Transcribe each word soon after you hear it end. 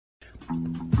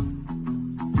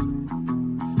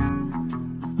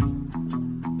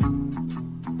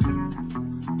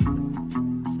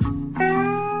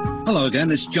Hello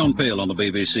again, it's John Peel on the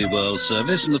BBC World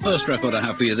Service, and the first record I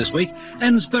have for you this week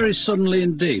ends very suddenly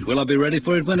indeed. Will I be ready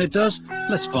for it when it does?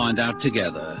 Let's find out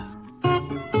together.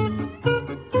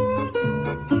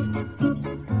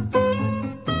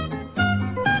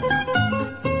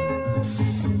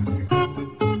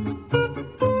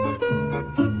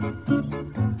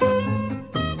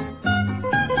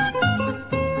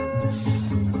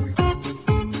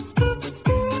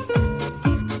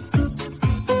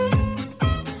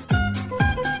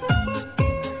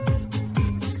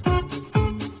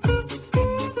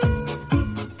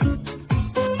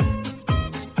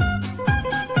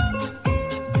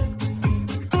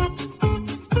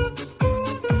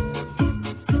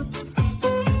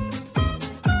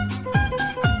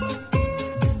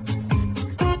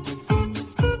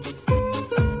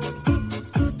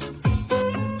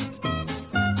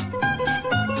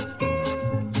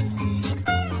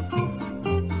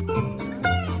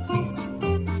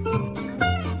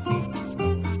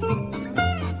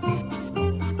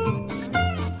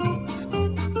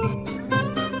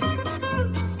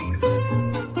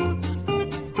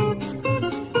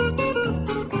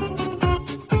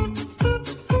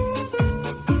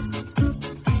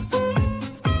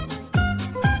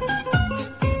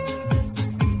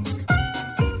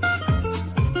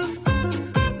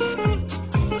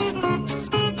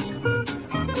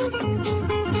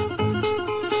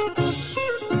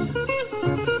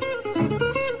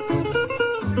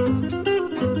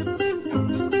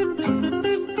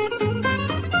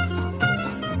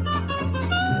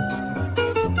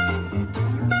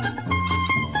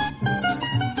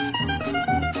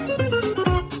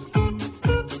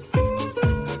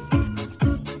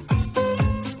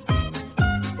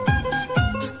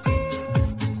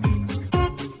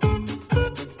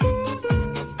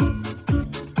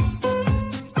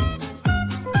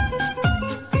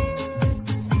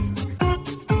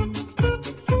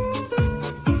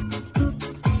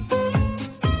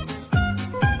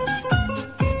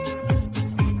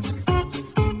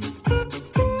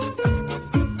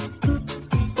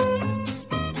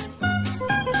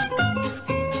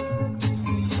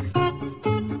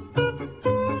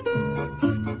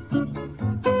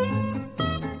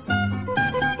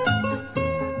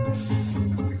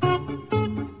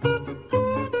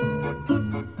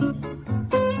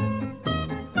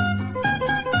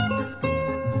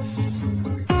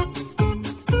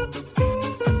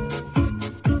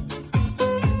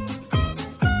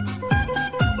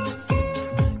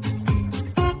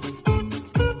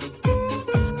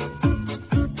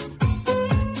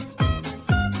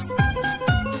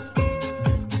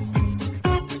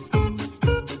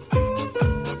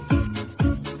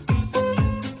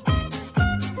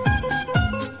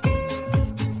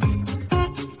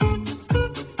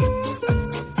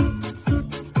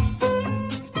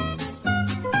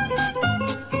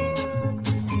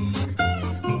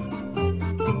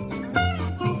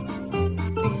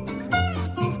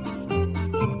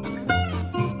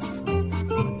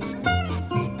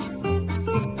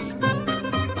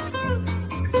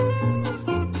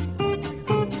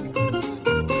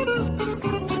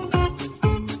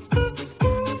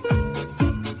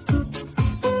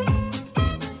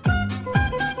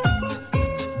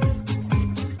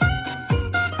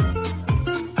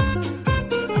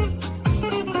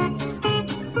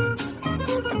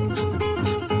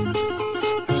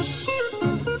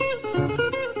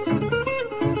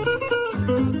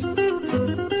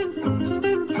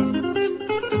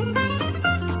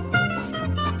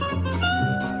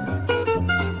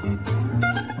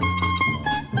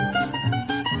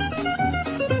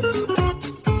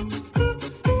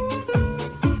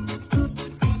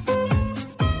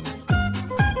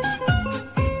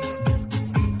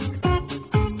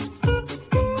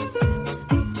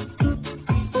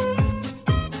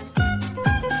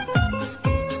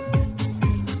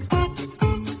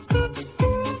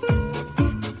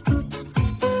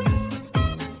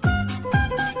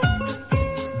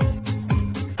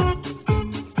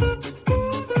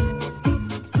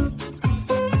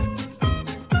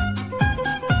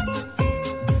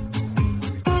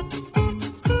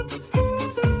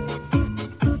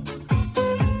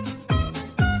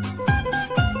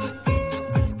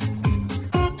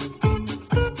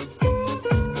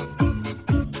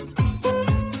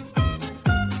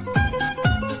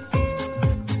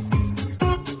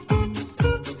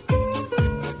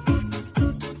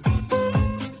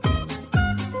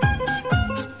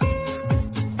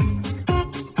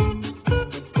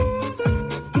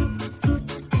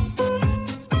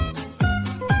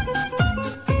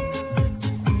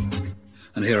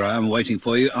 And here I am waiting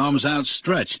for you, arms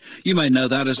outstretched. You may know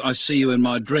that as I See You in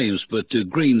My Dreams, but to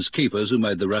Green's Keepers, who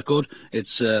made the record,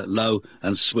 it's low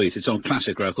and sweet. It's on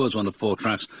Classic Records, one of 4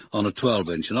 tracks on a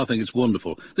 12-inch, and I think it's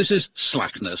wonderful. This is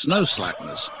Slackness, No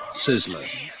Slackness, Sizzler.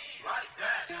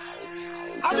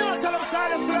 I'm going to tell them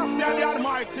silence left there, the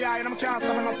Almighty, and I'm can't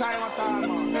stop no time at all,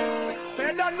 man. So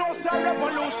you don't know, sir,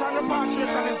 revolution,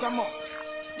 repatriation is a must.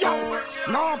 Yo,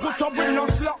 now put up with no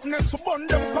slackness, burn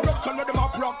them corruption with them a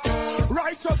practice.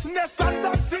 Righteousness and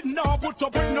that's it, now put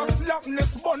up with no slackness,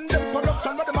 burn them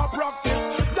corruption with them a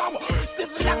practice. Now, this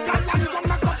is like a land on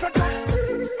my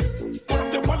confidence. Put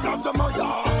up the one of them,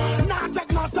 now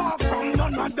take no talk from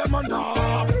none of them,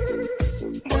 now.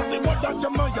 Put up the one of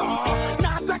them,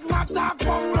 now take no talk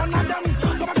from none of them.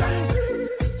 Come again.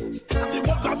 The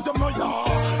one of them,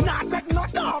 now take no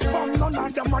talk from none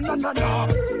of them, no.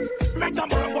 Make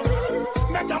them up,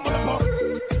 make them up,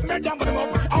 make them up.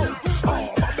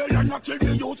 Oh, Babylon not kill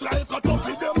the youth like a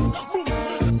toughy them. Boom,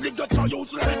 they get a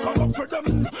youth like a rock for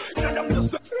them. Yeah, them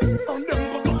just on them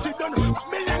go to see them.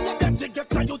 Babylon they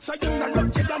get a youth so you not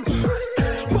lucky them.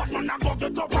 But man I go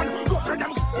get up and go for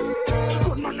them.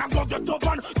 Good man I go get up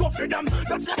and go for them.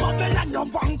 That's the Babylon no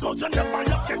bankers and never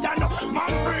lucky them.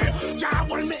 Man free, can't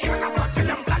hold me in a back of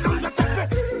them. Call them the coffee.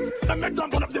 They make them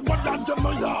one of the one of them,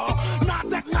 yeah. Not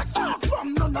take no talk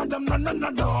from none of them, no.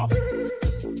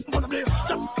 One of them,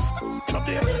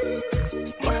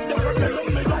 rebel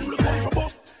me down the comfortable.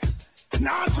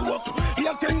 Now joke,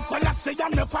 you think Selassie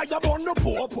and the fire burn the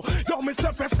Pope. Yo,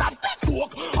 myself stop that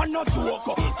talk, I'm not joke.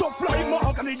 To fly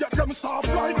more, and get them soft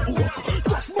like oak.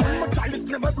 Just one more time, listen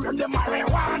to me, bring the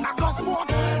marijuana, go smoke.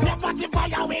 Never the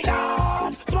fire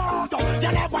without smoke.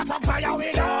 You never the fire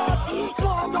without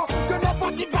smoke. You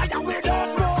never the fire without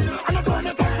smoke. I'm not going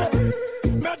to come for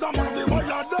make them one of the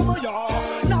one of them,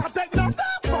 yeah. Now take no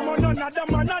talk from none of them,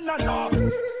 no.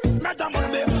 Make them one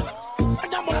of them,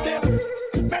 make them one of them.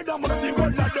 Make them one of the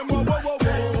one of them,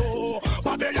 whoa.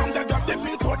 Babylon, they got the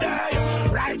feet today.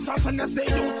 Righteousness, they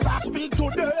don't start speak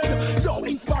today. No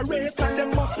inspiration, they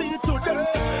must see today.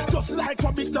 Just like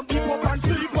a beast, the people can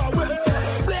sleep away.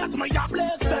 Bless me, ya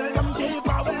bless them, keep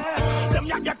away. Them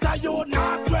ya get a you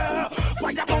not swear.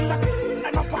 Fire bomb the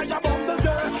and a fire bomb the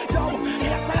girl. Yo,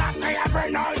 yes, the last day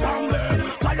every night I'm there.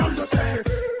 I understand.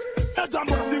 Make them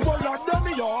one of the one of them,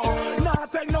 yo.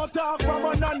 Not take no talk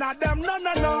from none of them,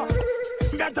 no.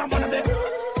 Make them one of them,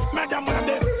 make them one of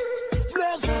them.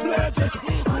 Bless it.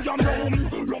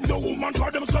 Love the woman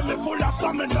for them, so me full of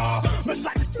stamina. Me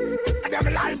say,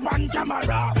 them life on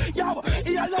camera. Yo,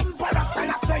 hear them for us,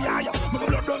 and I say, yo. Me go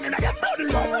blood down in a get bloody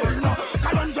love, no.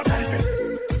 Call on the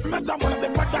baby. Make them one of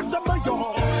them, protect them, yo.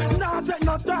 Nah, take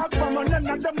no talk from none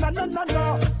of them, no.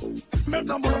 Make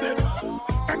them one of them,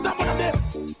 make them one of them.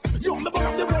 Yo, me one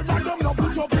of the world, and them no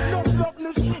put up in no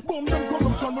slackness. Boom, them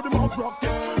corruption with them all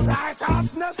practice.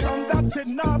 Righteousness and that's it,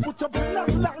 now put up in no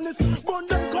slackness. Boom,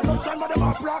 them corruption with them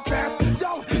all practice.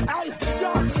 Yo,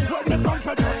 well, me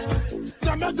confess.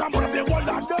 They make them one of the world,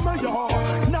 and them, yo.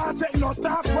 Now take no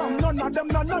talk from none of them,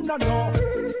 no.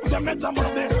 They make them one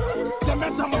of the, they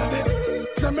make them one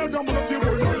of the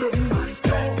world, and them,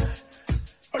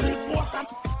 yo. This was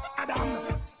Adam.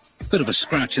 Bit of a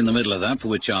scratch in the middle of that, for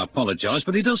which I apologise,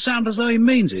 but he does sound as though he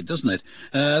means it, doesn't it?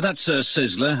 That's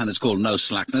Sizzler, and it's called No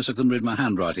Slackness. I couldn't read my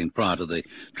handwriting prior to the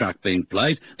track being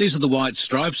played. These are the White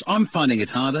Stripes. I'm finding it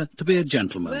harder to be a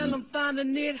gentleman. Well, I'm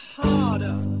finding it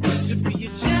harder to be a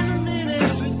gentleman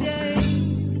every day.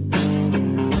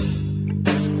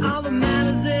 All the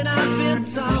manners that I've been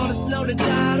taught have slowly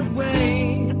died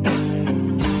away.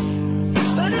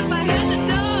 But if I had the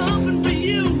door open for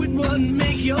you, it wouldn't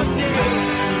make your day.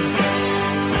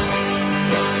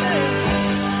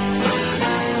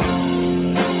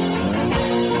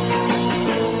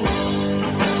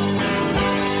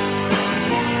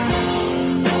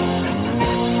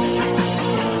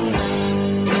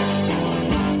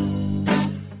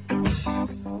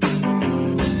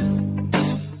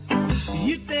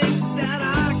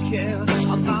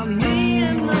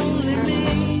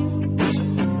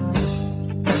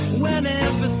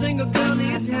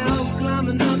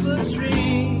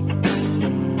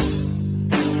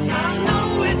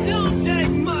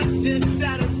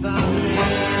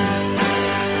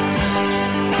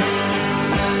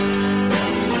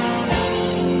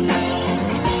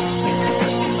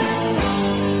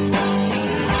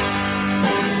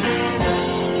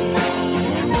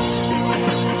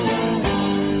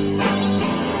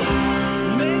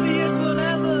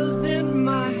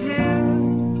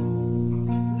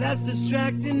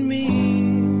 Distracting me,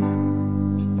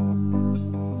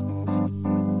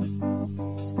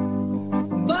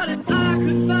 but if I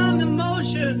could find the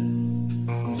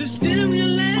motion to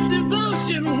stimulate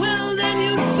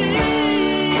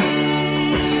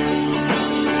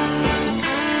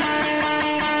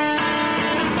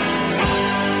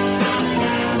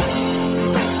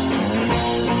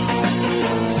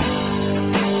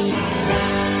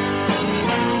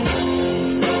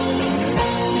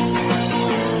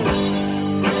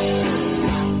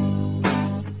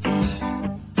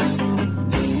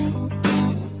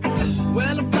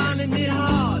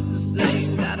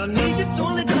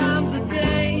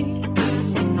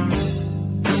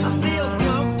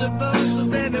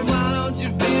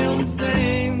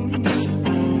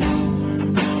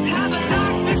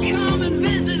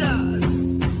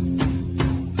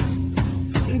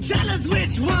and tell us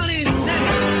which one is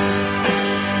next.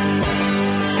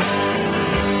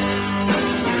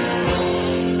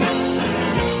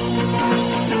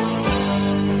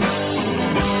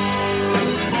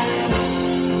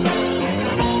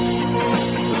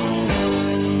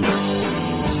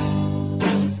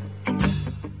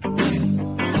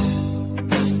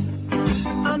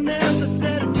 I never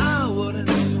said I wouldn't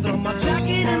throw my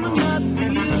jacket in the mud for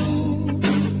you.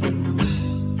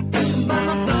 But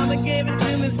my father gave it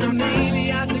to me, so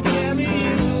maybe I should carry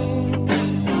you.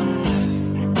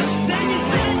 Then you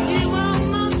said you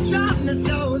almost dropped me,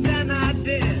 so then I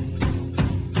did.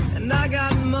 And I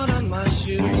got mud on my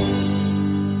shoes.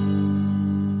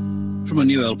 From a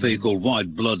new LP called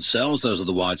White Blood Cells, those are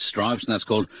the White Stripes, and that's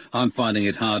called I'm Finding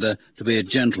It Harder to Be a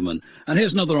Gentleman. And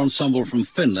here's another ensemble from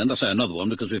Finland. I say another one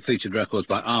because we've featured records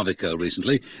by Arvico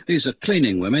recently. These are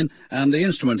cleaning women, and the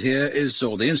instrument here is,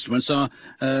 or the instruments are,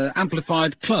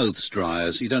 amplified clothes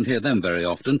dryers. You don't hear them very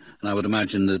often, and I would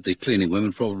imagine that the cleaning women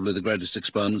are probably the greatest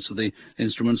exponents of the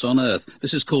instruments on earth.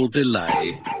 This is called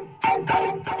Delay.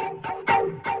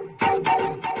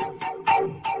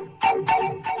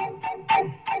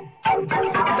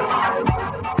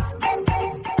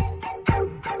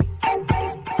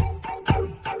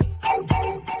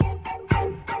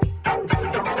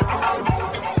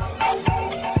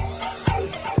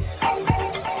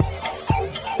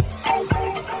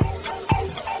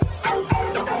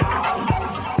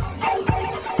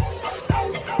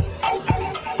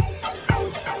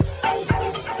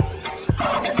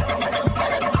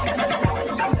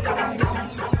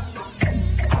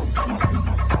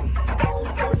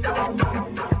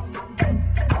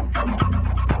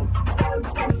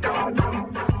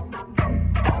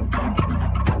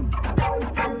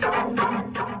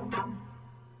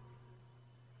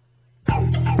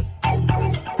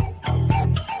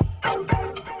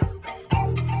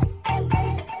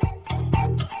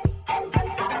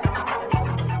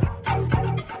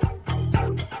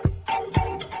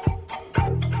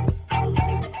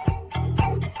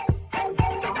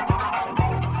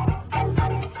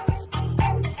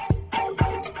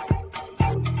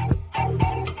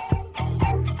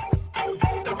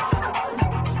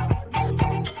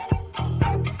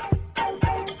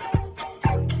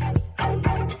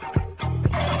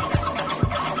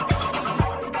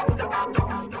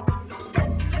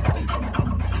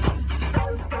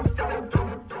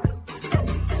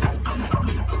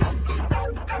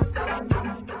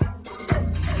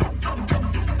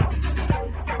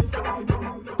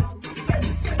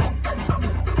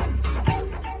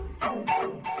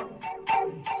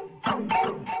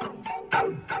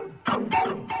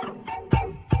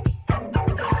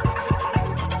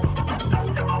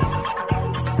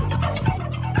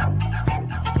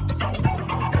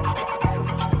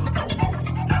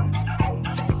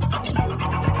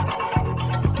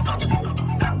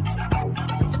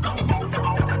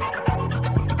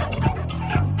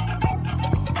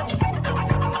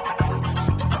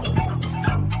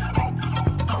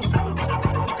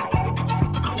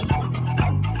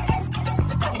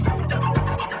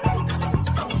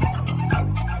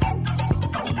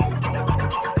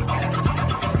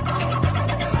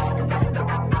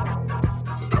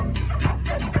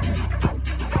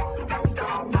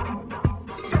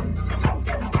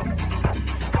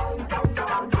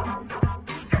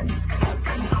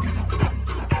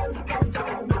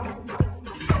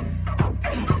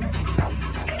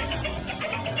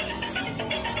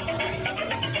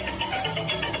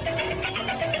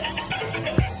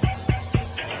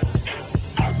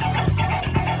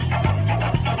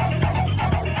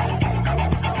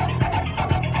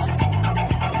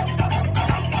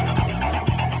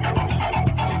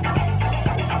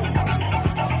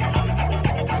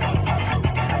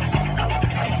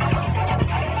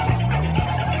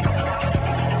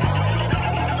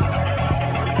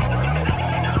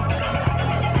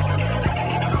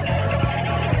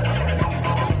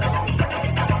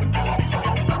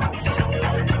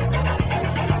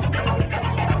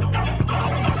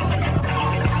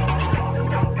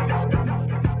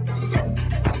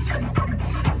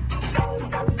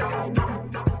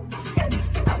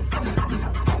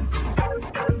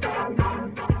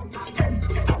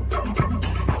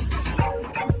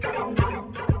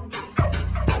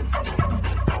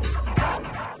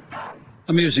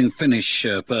 Amusing Finnish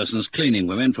persons cleaning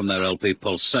women from their LP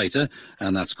Pulsator,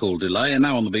 and that's called Delay. And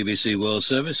now on the BBC World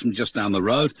Service from just down the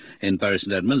road in Bury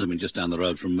St Edmunds, I mean just down the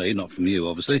road from me, not from you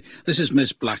obviously, this is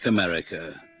Miss Black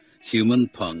America, Human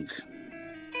Punk.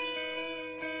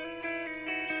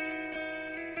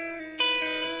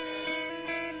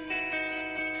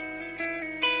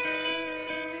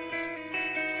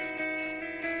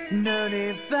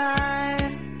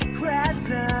 notified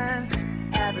presence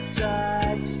ever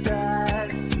touched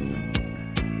us.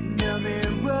 No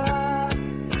mirror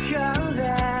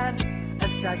colored a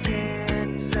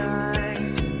second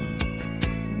signs.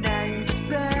 Now you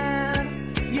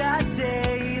spend your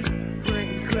days when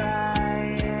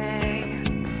crying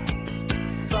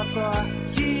for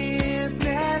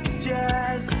forgiveness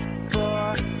just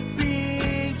for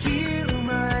being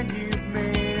human. You've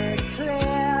made it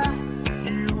clear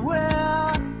you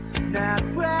will not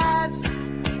rest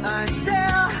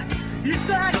until you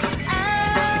touch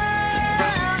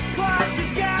out. What you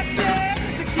got there?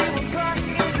 The human part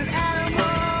is an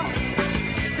animal.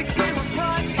 The human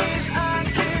part is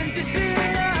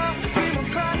unconditional. The human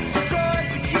part is good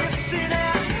to keep it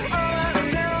out over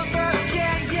and over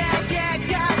again.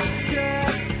 Got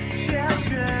good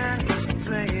children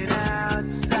playing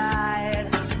outside,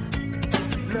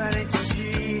 learning to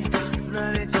cheat,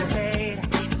 learning to hate,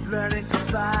 learning to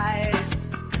fight.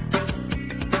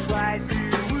 Why do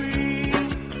we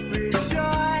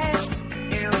rejoice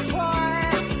in a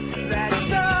point that's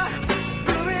not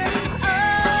moving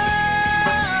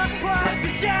on? What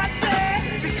we got there?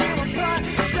 The human part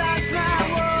inside my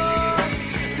world.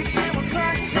 The human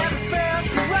part never fails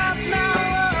throughout my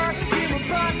world. The human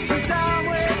part is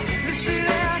always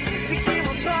listening. The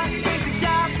human part is the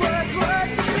Godward word.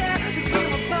 The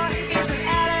human part is an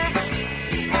addict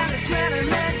and a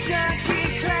adrenaline junkie,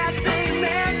 classic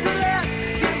mental.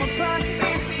 Human part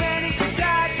is painting to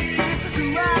die to keep the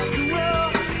rock and roll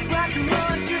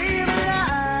dream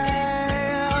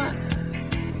alive.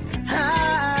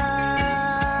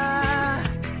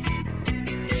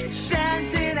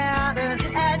 Sending out an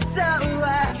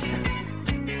SOS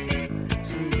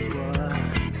to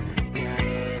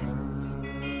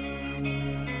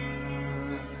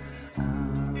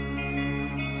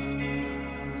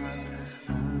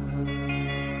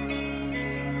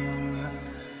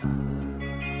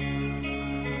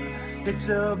It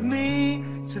took me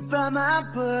to buy my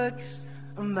books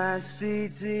and my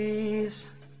CDs,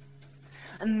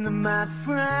 and then my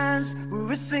friends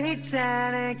were a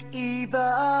satanic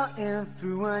evil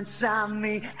influence on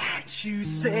me. And you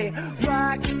say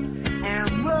rock and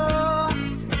roll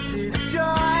is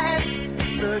joy,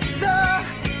 the soul.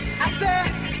 I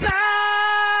said,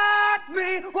 not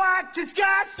me. What does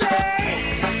God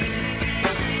say?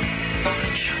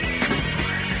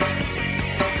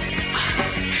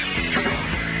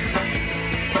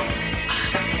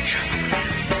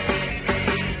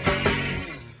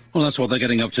 Well, that's what they're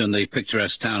getting up to in the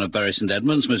picturesque town of Bury St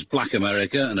Edmunds, Miss Black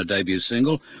America, and a debut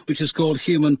single, which is called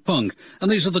Human Punk. And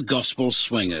these are the Gospel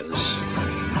Swingers.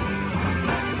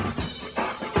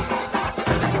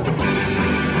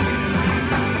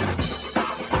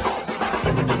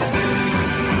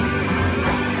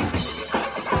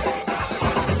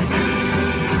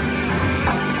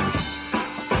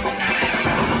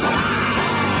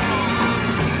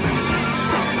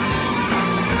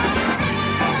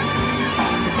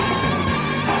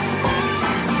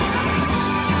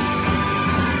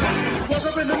 Woke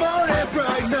up in the morning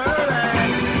bright and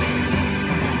early.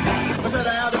 I said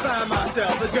I had to find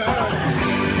myself a girl.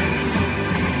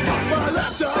 When I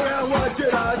looked around, what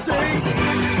did I see?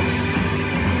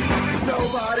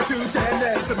 Nobody to stand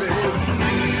next to me.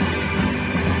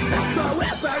 So I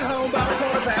went back home about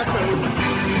 2:15.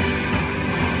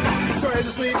 Prayed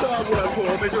to sleep, thought would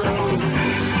pull me through.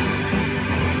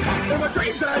 In my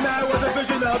dreams that night was a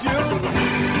vision of you.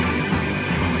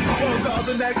 Woke up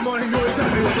the next morning, knew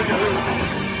exactly what to do.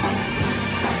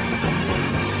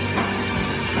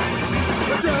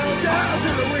 I drove down to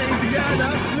Louisiana,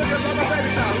 looking for my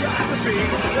baby now, right to be.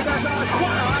 And that's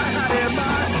what I had in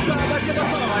mind, trying to get my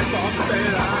voice off the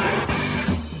state line.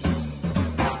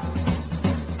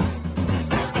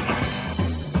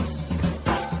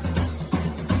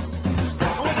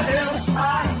 With the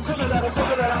L-I, took a letter,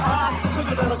 I, took a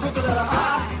letter, I,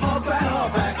 all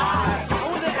back, I.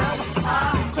 With the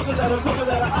L-I, took a letter, I,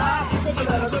 took a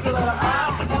letter,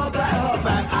 I, all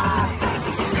back, I.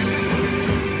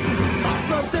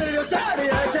 From city to city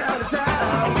and town to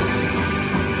town,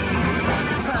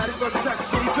 Patty for the sex,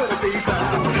 she couldn't be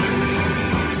found.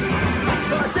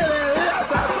 But till it left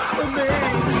that with me,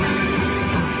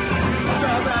 so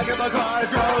back in my car, it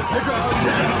drove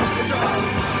down, it drove.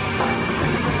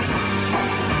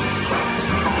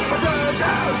 I drove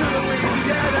down to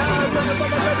Louisiana, looking for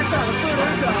my baby, found a foot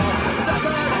and dog. That's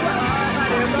what I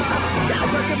had in mind, got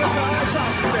back in my car,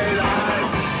 across the state line.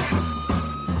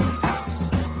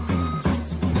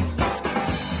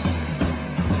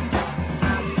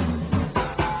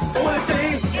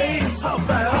 Hump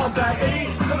back, E,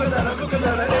 look at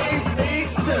that, E,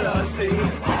 till I see.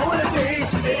 I wanna D,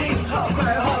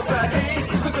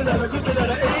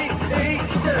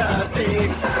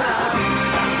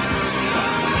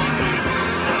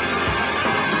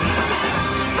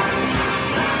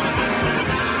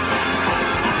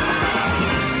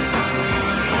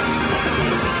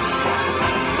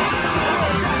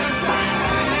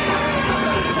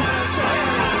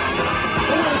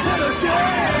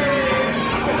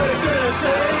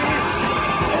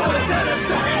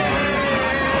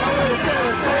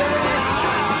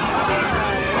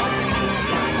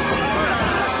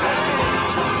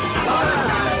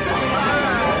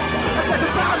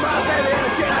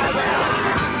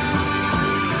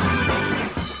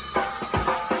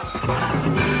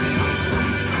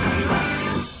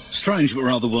 Strange but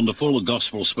rather wonderful, the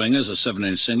Gospel Swingers, a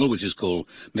 7-inch single which is called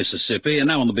Mississippi, and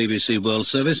now on the BBC World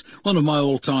Service, one of my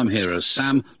all-time heroes,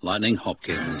 Sam Lightning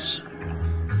Hopkins.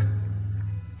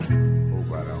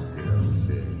 Hope I don't get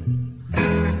upset.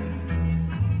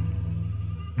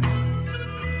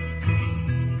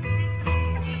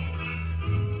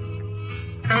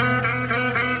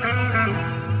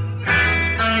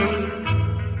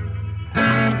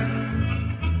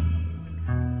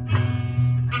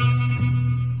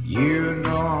 You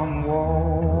know I'm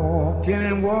walking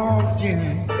and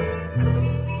walking.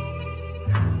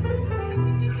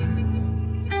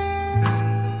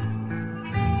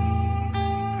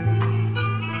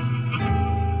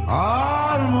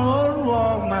 Almost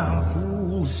walk my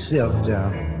fool self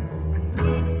down.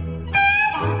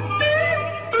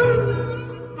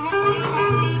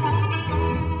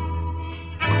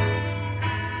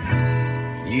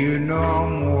 You know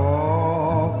I'm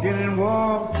walking and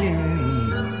walking.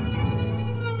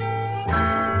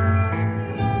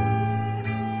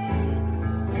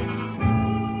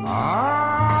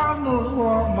 I almost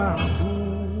walk my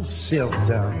fool self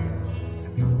down.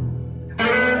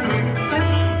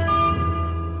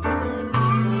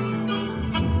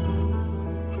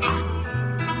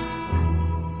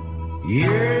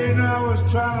 Yeah, you know I was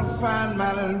trying to find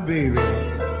my little baby.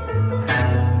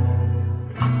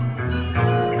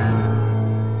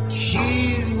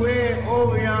 She's way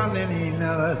over yonder in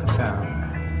another town.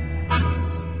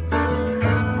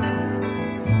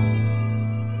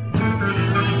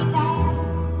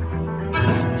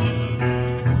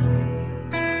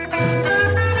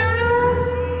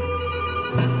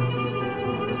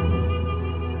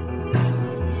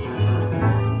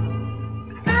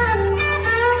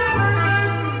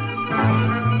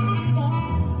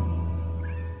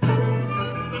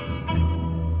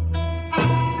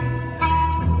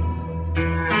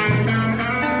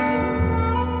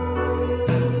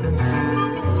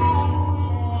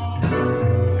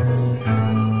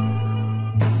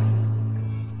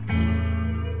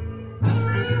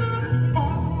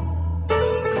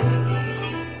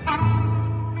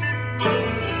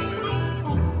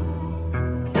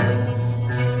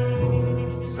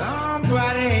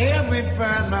 Somebody help me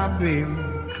find my baby.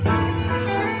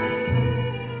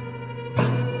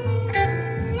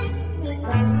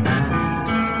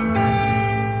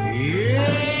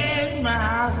 Yeah, my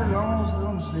house is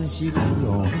lonesome since she was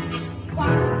gone.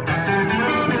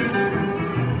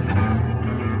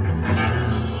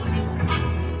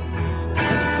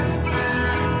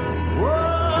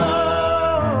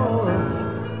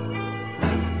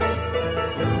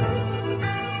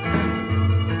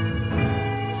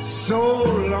 So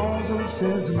lonesome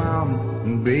since my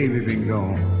baby been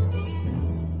gone.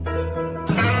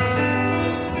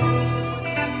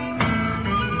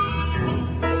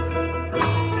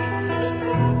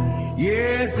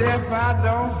 Yes, if I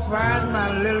don't find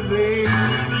my little baby,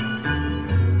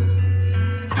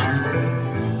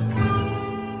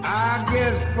 I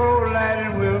guess poor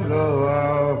Lightning will go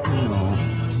off, you know.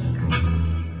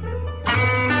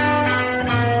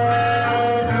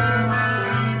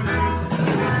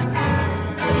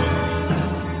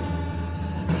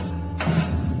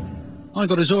 I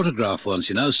got his autograph once,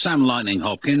 you know, Sam Lightning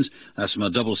Hopkins. That's from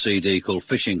a double CD called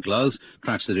Fishing Clothes,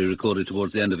 tracks that he recorded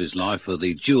towards the end of his life for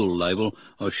the Jewel label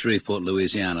of Shreveport,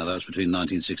 Louisiana. That was between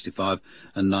 1965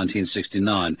 and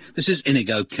 1969. This is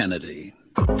Inigo Kennedy.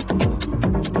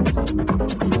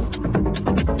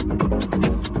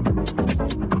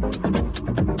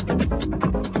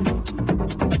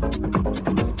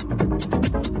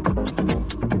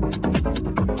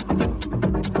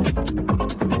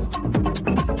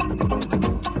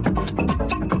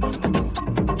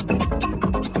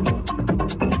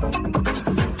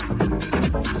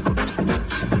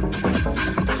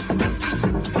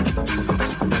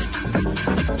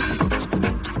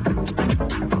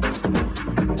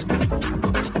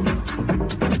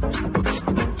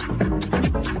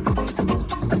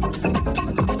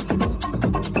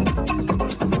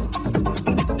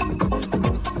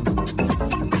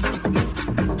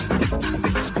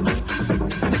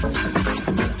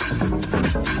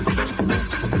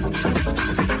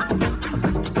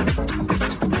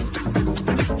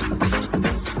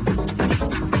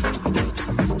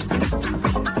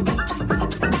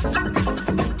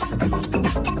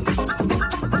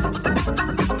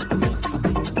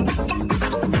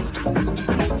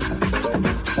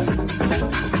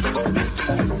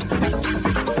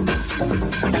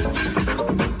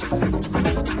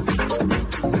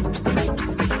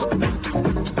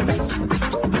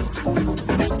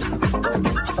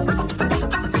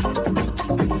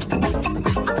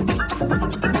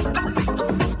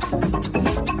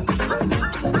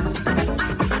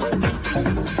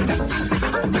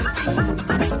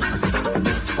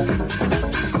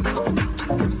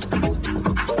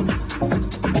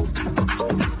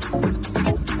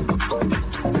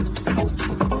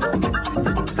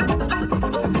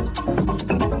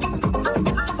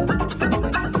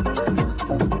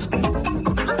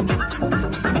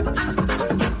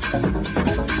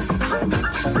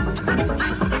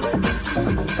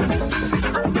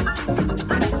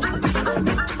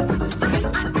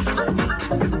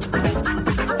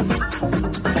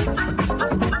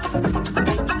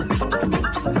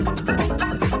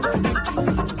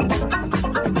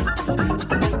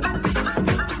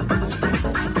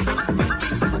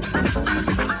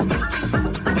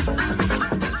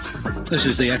 This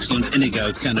is the excellent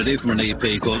Inigo Kennedy from an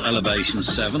EP called Elevation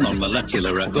 7 on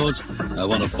Molecular Records.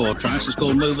 One of 4 tracks. It's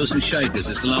called Movers and Shakers.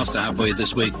 It's the last I have for you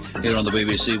this week here on the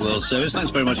BBC World Service. Thanks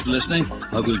very much for listening. I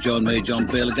hope you'll join me, John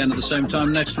Peel, again at the same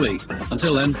time next week.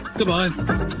 Until then, goodbye.